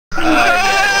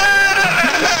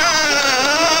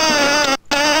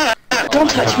Don't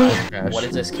touch me. What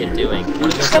is this kid doing? What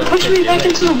is this Stop little pushing kid me back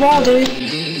doing? into the wall, dude.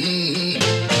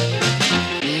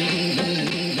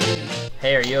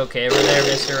 Hey, are you okay over there,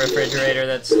 Mr. Refrigerator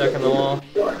that's stuck in the wall?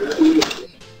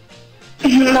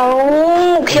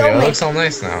 No, kill me. It looks all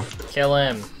nice now. Kill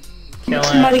him. Kill him.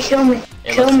 Somebody kill me.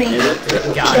 Kill me.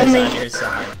 God Kill is me. on your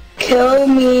side. Kill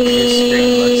me.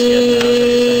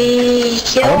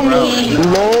 Kill me.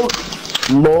 Lol.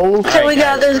 Okay, we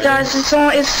got this, guys. It's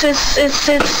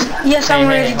yes, I'm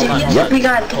ready, dude. Yes, we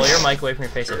got Pull your this. mic away from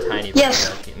your face a tiny bit.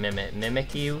 Yes.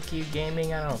 Mimic you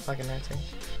gaming? I don't know, fucking that thing.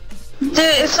 Dude,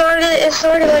 it's already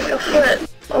like a foot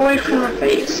away from my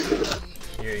face.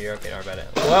 You're okay, don't worry about it.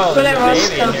 Whoa, there's a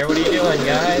baby in here. What are you doing,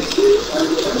 guys?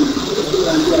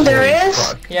 There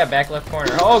is? Yeah, back left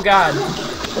corner. Oh, God. Yeah,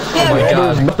 Oh, my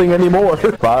God. There's nothing anymore.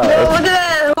 Bye. Yo, look at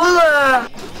that.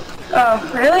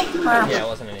 Oh, really? Wow. Yeah, it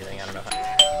wasn't anything. I don't know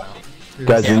how.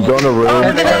 Guys, you go in the room. Oh,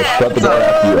 look at that. Shut the door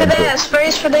after you Look at enter. that.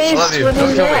 Sprays for days. Love you. What Don't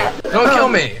is kill me. that? Don't kill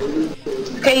me.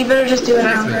 Okay, you better just do it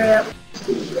now. Hurry up.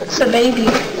 It's a baby.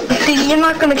 See, you're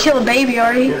not gonna kill a baby,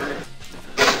 are you?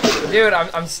 Dude,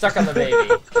 I'm stuck on the baby.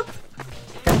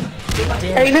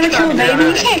 Damn. Are you gonna kill a baby?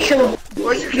 You can't kill.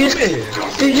 Why'd you kill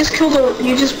me? You just killed a.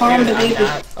 You just bombed a baby.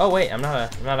 Oh wait, I'm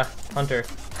not a hunter.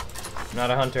 I'm not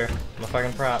a hunter. I'm a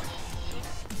fucking prop.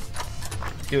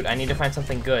 Dude, I need to find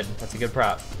something good. That's a good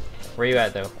prop. Where you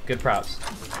at though? Good props.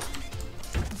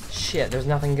 Shit, there's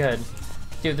nothing good.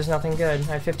 Dude, there's nothing good.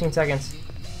 I have 15 seconds.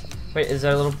 Wait, is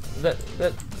there a little...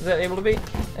 Is that able to be?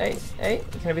 Hey,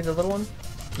 can I be the little one?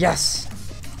 Yes!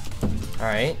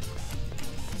 Alright.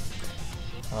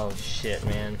 Oh shit,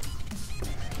 man.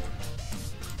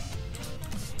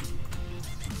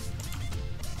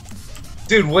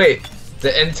 Dude, wait. The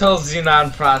Intel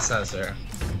Xenon processor.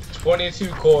 22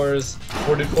 cores,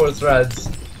 44 threads,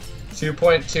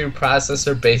 2.2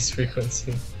 processor base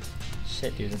frequency.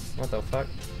 Shit, dude. What the fuck?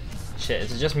 Shit,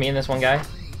 is it just me and this one guy?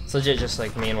 It's legit just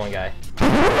like me and one guy.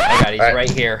 I got it, he's right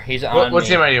here. He's on me. What's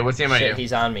the name are you? What's the name are you? Shit,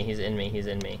 he's on me. He's in me. He's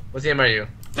in me. What's the name are you?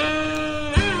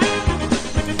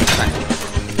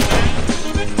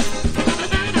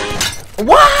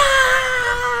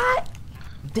 What?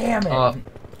 Damn it.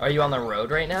 Are you on the road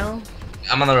right now?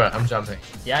 I'm on the road. I'm jumping.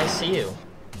 Yeah, I see you.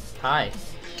 Hi.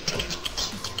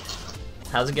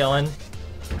 How's it going?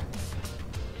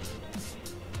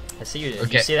 I see you.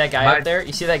 Okay. You see that guy up there?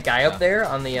 You see that guy up there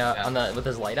on the with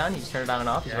his light on? You just turn it on and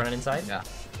off. He's running inside. Yeah.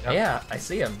 Yep. Yeah, I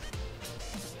see him.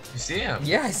 You see him?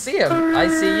 Yeah, I see him. I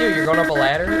see you. You're going up a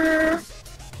ladder.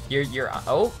 You're.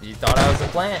 Oh, you thought I was a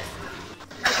plant.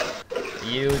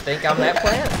 You think I'm that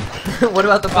plant? What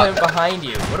about the plant behind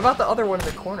you? What about the other one in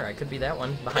the corner? I could be that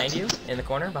one behind you in the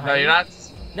corner behind you. No, you're not.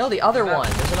 No, the other one.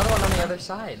 There's another one on the other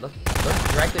side. Look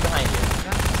directly behind you.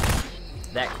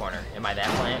 That corner. Am I that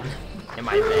plant? Am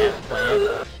I that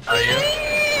plant? Are you?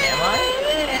 Am I?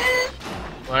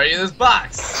 Why are you in this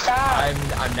box?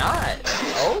 I'm not.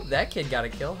 Oh, that kid got a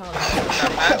kill. How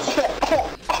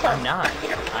I'm not.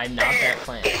 I'm not that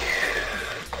plant.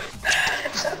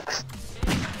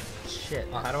 Shit.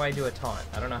 How do I do a taunt?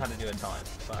 I don't know how to do a taunt.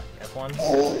 Fuck. F1?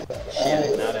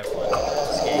 Shit, not F1.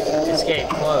 Escape. Escape.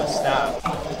 Close. Stop.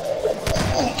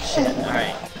 Shit.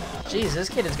 Alright. Jeez, this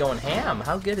kid is going ham.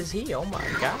 How good is he? Oh my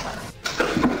god.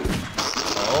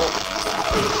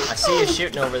 Oh. I see you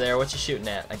shooting over there. What you shooting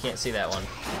at? I can't see that one.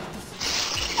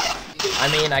 I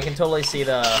mean, I can totally see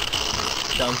the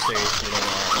dumpster you're shooting at.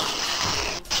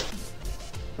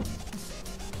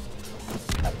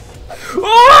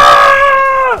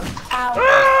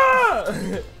 Ow.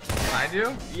 Behind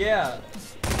you? Yeah.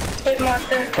 Hit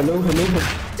marker. Hello.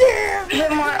 Damn! Hit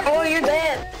marker. Oh, you're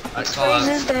dead. Sprays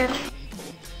is dead.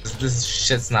 This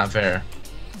shit's not fair.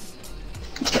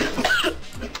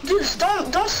 Dude,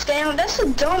 don't stand. That's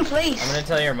a dumb place. I'm gonna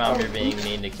tell your mom you're being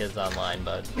mean to kids online,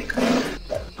 bud.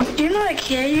 You're not a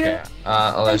kid. You're.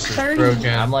 Unless she's 30.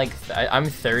 broken. I'm like, I'm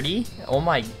 30? Oh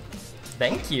my,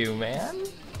 thank you, man.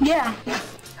 Yeah.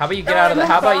 How about you get out of the,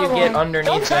 how about you get problem. underneath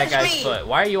Don't that touch guy's me. foot?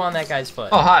 Why are you on that guy's foot?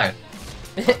 Oh, hi.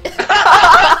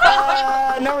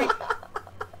 No.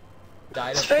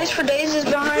 Died of Sprays for fall. days is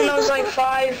behind those like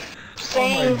 5 Oh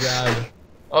my things. god.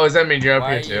 Oh, does that mean you're up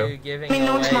Why here are you too? giving I mean,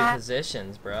 no, it's away not.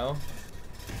 positions, bro?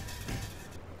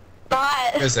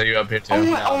 But. Chris, are you up here too?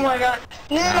 Oh my god.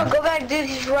 No, go back, dude.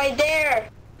 He's right there.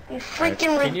 You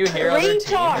freaking Can you hear other teams?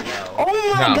 retard. No.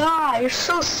 Oh my No. god. You're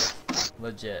so.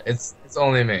 Legit. It's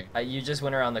only me. You just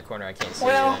went around the corner. I can't see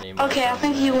Well, you anymore. okay. I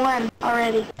think you won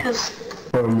already. Cause.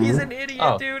 He's an idiot,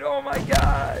 Oh. dude. Oh my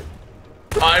god.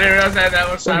 Oh, I didn't realize I had that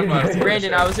much time left.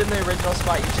 Brandon, I was in the original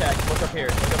spot you checked. Look up here.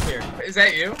 Look up here. Is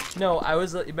that you? No, I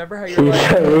was. Remember how you were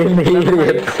like? Remember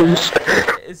how you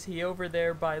said, is he over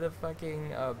there by the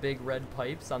fucking big red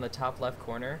pipes on the top left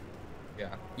corner?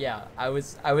 Yeah. Yeah, I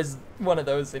was one of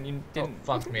those, and you didn't. Oh,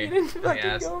 fuck me. You didn't In the fucking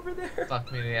ass. go over there.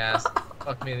 Fuck me in the ass.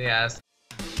 Fuck me in the ass.